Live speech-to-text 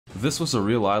This was a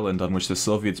real island on which the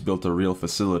Soviets built a real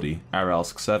facility,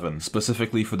 Aralsk-7,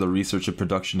 specifically for the research and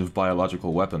production of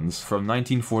biological weapons. From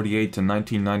 1948 to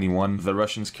 1991, the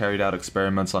Russians carried out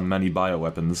experiments on many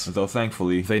bioweapons, though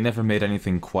thankfully, they never made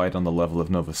anything quite on the level of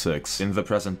Nova 6. In the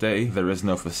present day, there is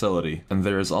no facility, and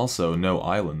there is also no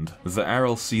island. The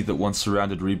Aral Sea that once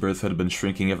surrounded Rebirth had been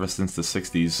shrinking ever since the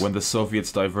 60s, when the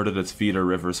Soviets diverted its feeder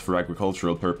rivers for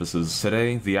agricultural purposes.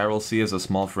 Today, the Aral Sea is a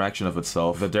small fraction of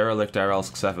itself. The derelict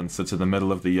Aralsk-7 sits in the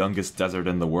middle of the youngest desert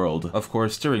in the world. Of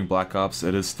course, during Black Ops,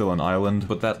 it is still an island,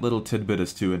 but that little tidbit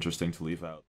is too interesting to leave out.